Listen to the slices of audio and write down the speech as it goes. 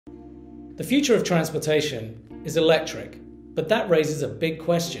The future of transportation is electric, but that raises a big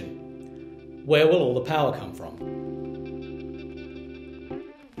question. Where will all the power come from?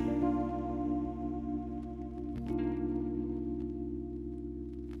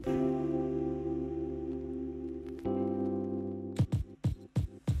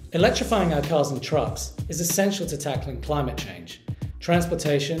 Electrifying our cars and trucks is essential to tackling climate change.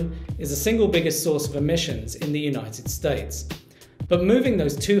 Transportation is the single biggest source of emissions in the United States. But moving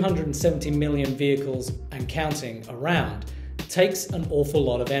those 270 million vehicles and counting around takes an awful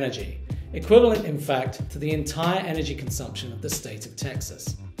lot of energy, equivalent in fact to the entire energy consumption of the state of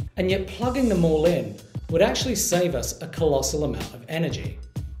Texas. And yet plugging them all in would actually save us a colossal amount of energy.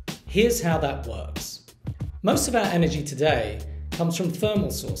 Here's how that works. Most of our energy today comes from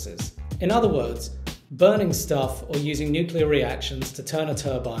thermal sources. In other words, burning stuff or using nuclear reactions to turn a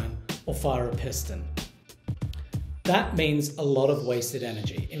turbine or fire a piston. That means a lot of wasted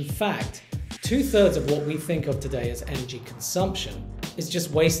energy. In fact, 2/3 of what we think of today as energy consumption is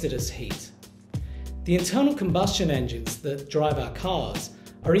just wasted as heat. The internal combustion engines that drive our cars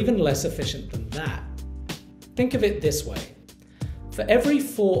are even less efficient than that. Think of it this way. For every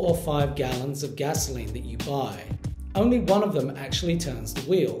 4 or 5 gallons of gasoline that you buy, only one of them actually turns the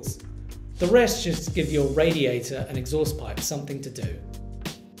wheels. The rest just give your radiator and exhaust pipe something to do.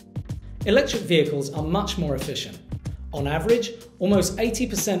 Electric vehicles are much more efficient. On average, almost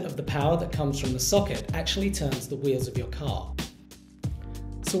 80% of the power that comes from the socket actually turns the wheels of your car.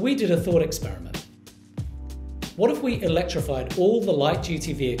 So we did a thought experiment. What if we electrified all the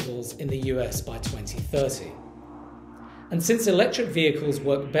light-duty vehicles in the US by 2030? And since electric vehicles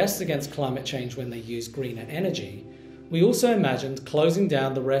work best against climate change when they use greener energy, we also imagined closing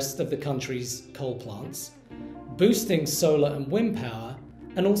down the rest of the country's coal plants, boosting solar and wind power,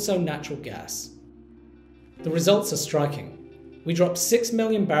 and also natural gas. The results are striking. We dropped 6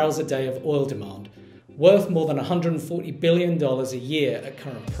 million barrels a day of oil demand, worth more than $140 billion a year at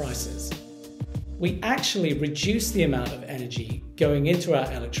current prices. We actually reduced the amount of energy going into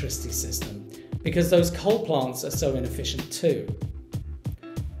our electricity system because those coal plants are so inefficient too.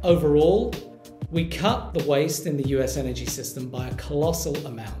 Overall, we cut the waste in the US energy system by a colossal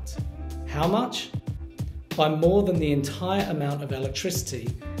amount. How much? By more than the entire amount of electricity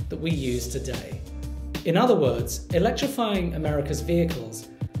that we use today. In other words, electrifying America's vehicles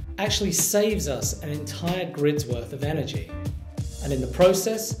actually saves us an entire grid's worth of energy. And in the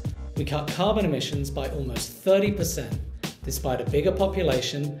process, we cut carbon emissions by almost 30%, despite a bigger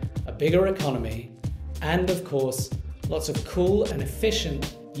population, a bigger economy, and of course, lots of cool and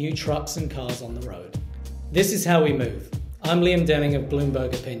efficient new trucks and cars on the road. This is how we move. I'm Liam Denning of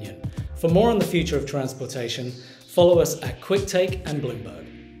Bloomberg Opinion. For more on the future of transportation, follow us at Quicktake and Bloomberg.